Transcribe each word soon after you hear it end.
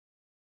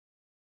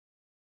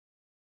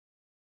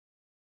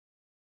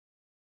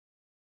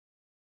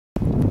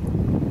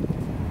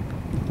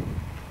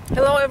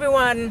Hello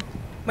everyone,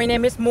 my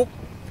name is Muk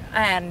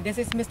and this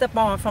is Mr.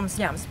 Paul from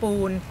Siam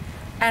Spoon,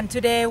 and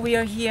today we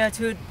are here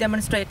to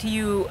demonstrate to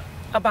you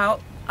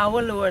about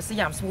our lures,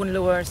 Siam Spoon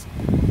lures.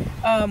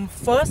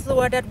 First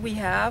lure that we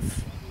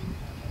have,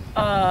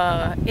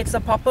 it's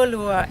a popper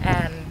lure,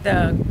 and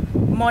the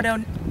model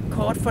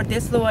code for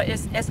this lure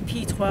is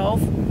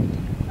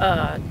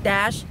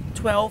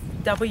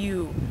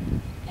SP11-12W,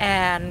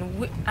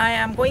 and I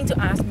am going to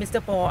ask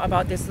Mr. Paul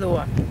about this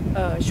lure.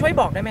 ช่วย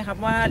บอกได้ไหมครับ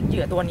ว่าเห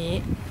ยื่อตัวนี้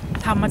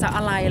ทำมาจาก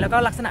อะไรแล้วก็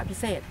ลักษณะพิ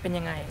เศษเป็น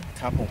ยังไง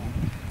ครับผม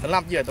สำหรั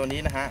บเหยื่อตัวนี้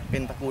นะฮะเป็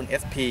นตระกูล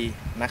SP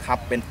นะครับ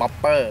เป็นป๊อป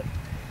เปอร์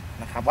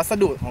นะครับวัส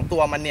ดุของตั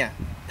วมันเนี่ย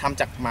ทำ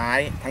จากไม้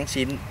ทั้ง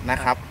ชิ้นนะ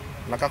ครับ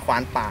แล้วก็ควา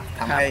นปาก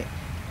ทำให้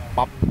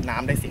ป๊อปน้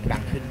ำได้เสียงดั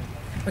งขึ้น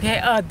Okay,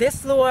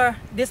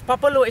 this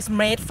popper lure is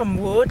made from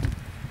wood,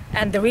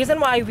 and the reason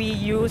why we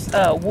use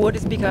wood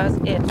is because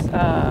it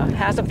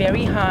has a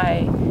very high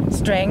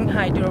strength,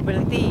 high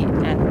durability,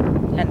 and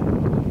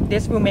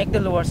this will make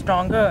the lure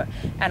stronger.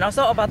 And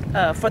also about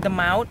for the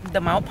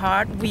mouth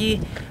part, we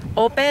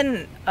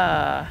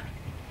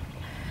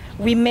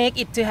make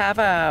it to have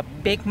a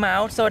big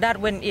mouth so that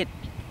when it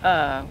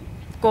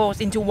goes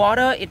into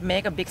water, it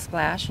make a big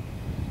splash.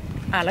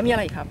 แล้วมีอะ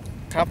ไรครับ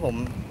ครับผม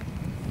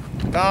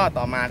ก็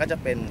ต่อมาก็จะ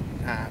เป็น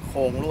โคร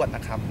งลวดน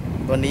ะครับ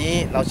ตัวนี้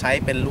เราใช้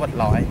เป็นลวด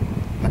ร้อย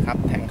นะครับ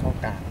แทงเข้า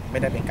กลางไม่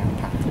ได้เป็นการ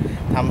ผ่า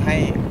ทำให้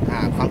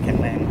ความแข็ง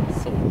แรง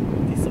สูง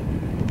ที่สุด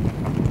นะ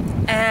ครับ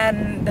And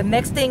the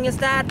next thing is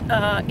that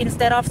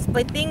instead of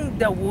splitting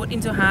the wood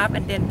into half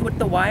and then put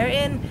the wire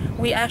in,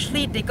 we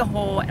actually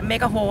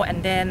make a hole, and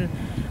then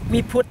we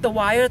put the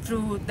wire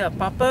through the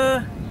popper,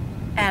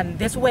 and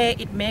this way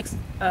it makes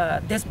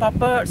this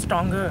popper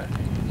stronger.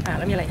 แ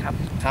ล้วมีอะไรครับ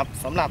ครับ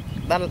สำหรับ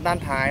ด้าน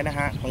ท้ายนะฮ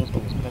ะตรง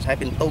ตุ่มเราใช้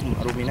เป็นตุ้ม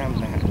อลูมิเนียม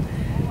นะฮะ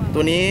ตั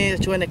วนี้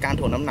ช่วยในการ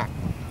ถ่วงน้ำหนัก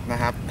นะ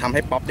ครับทำใ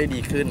ห้ป๊อปได้ดี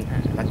ขึ้น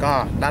แล้วก็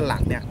ด้านหลั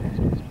งเนี่ย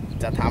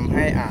จะทำใ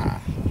ห้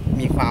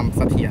มีความเ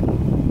สถียร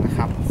นะค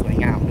รับสวย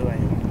งามด้วย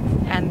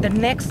And the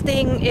next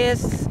thing is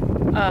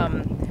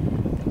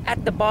at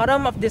the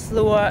bottom of this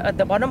lure,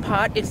 the bottom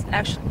part is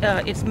actually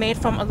it's made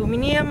from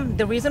aluminum.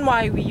 The reason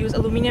why we use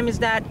aluminum is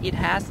that it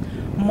has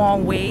more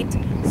weight,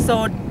 so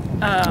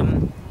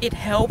it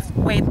helps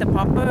weight the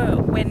popper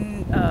when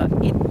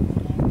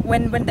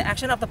the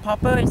action of the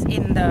popper is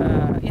in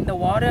the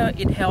water.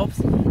 It helps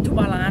to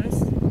balance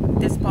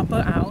this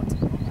popper out.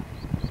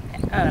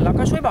 แล้ว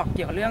ก็ช่วยบอกเ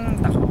กี่ยวกับเรื่อง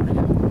ตะขอนะค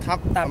รับครับ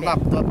สำหรับ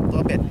ตั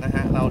วเบ็ดนะฮ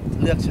ะเรา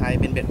เลือกใช้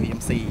เป็นเบ็ด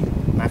VMC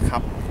นะครั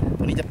บ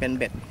ตัวนี้จะเป็น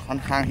เบ็ดค่อน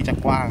ข้างที่จะ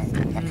กว้าง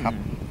นะครับ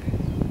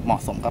เหมาะ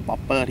สมกับป๊อป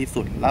เปอร์ที่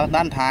สุดแล้ว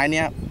ด้านท้ายเ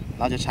นี่ย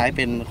เราจะใช้เ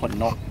ป็นขน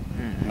นก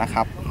นะค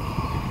รับ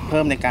เ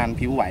พิ่มในการ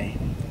พิ้วไหว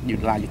อยู่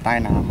ใต้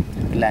น้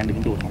ำเป็นแรงดึง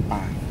ดูดของปล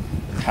า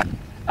ครับ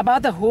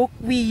About the hook,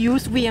 we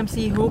use VMC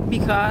hook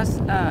because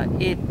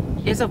it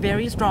is a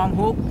very strong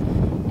hook,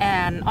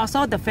 and also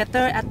the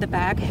feather at the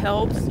back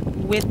helps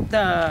with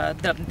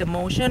the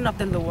motion of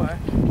the lure,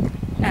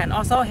 and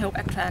also help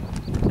attract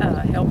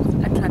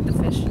the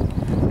fish.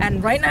 And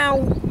right now,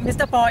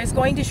 Mr. Paul is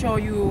going to show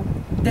you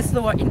this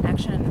lure in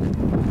action.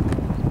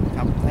 ค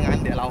รับงั้น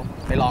เดี๋ยวเรา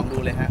ไปลองดู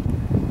เลยฮะ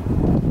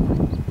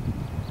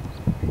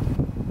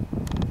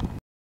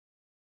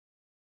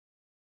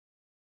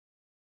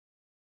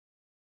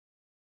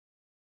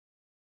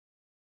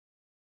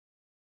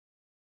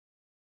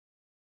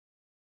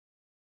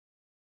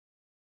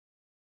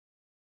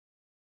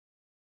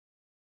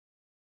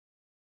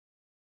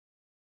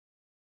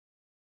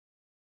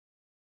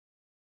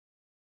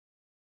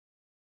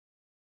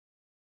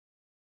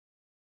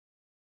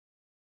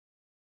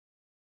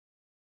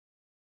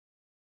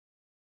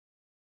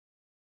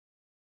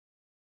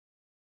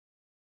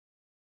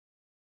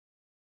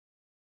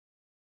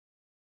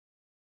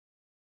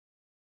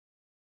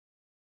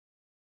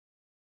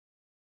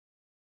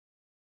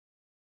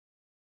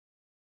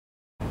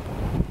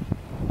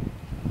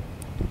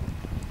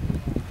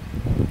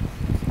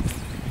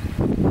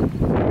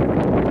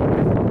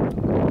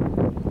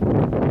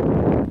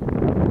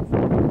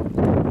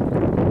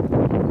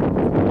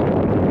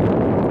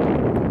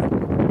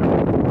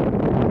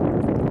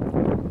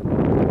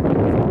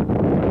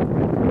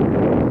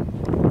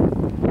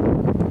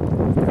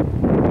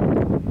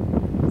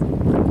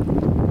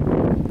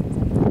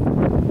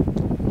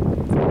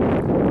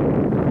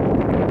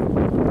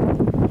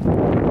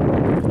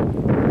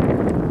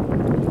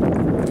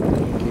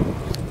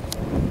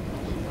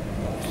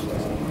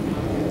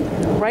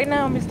Right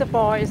now, Mr.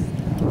 Paul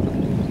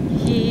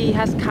he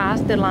has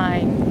cast the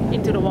line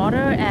into the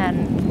water, and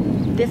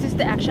this is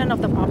the action of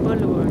the popper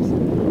lures.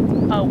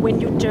 When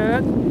you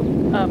jerk,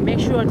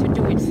 make sure to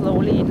do it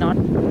slowly,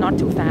 not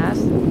too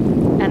fast,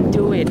 and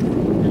do it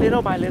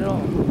little by little.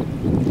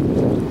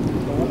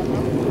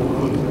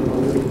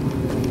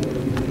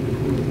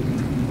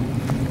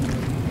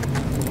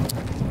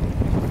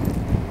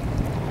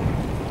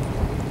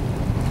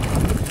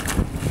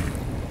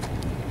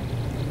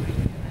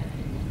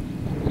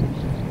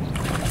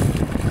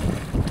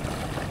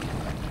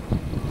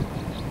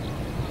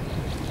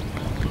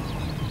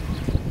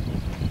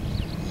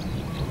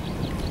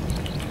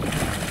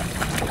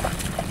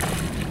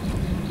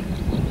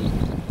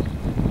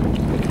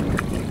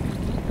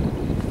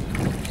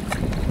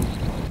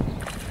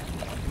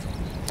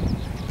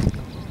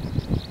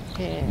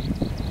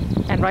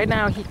 and right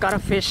now he got a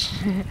fish.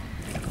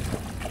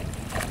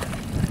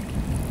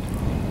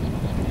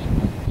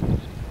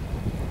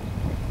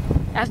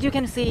 As you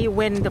can see,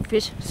 when the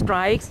fish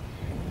strikes,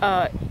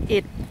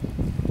 it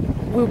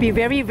will be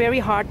very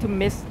hard to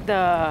miss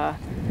the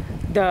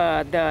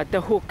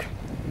hook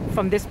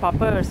from this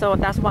popper. So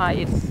that's why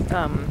it's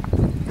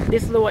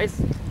this lure is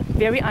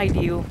very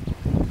ideal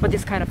for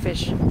this kind of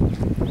fish.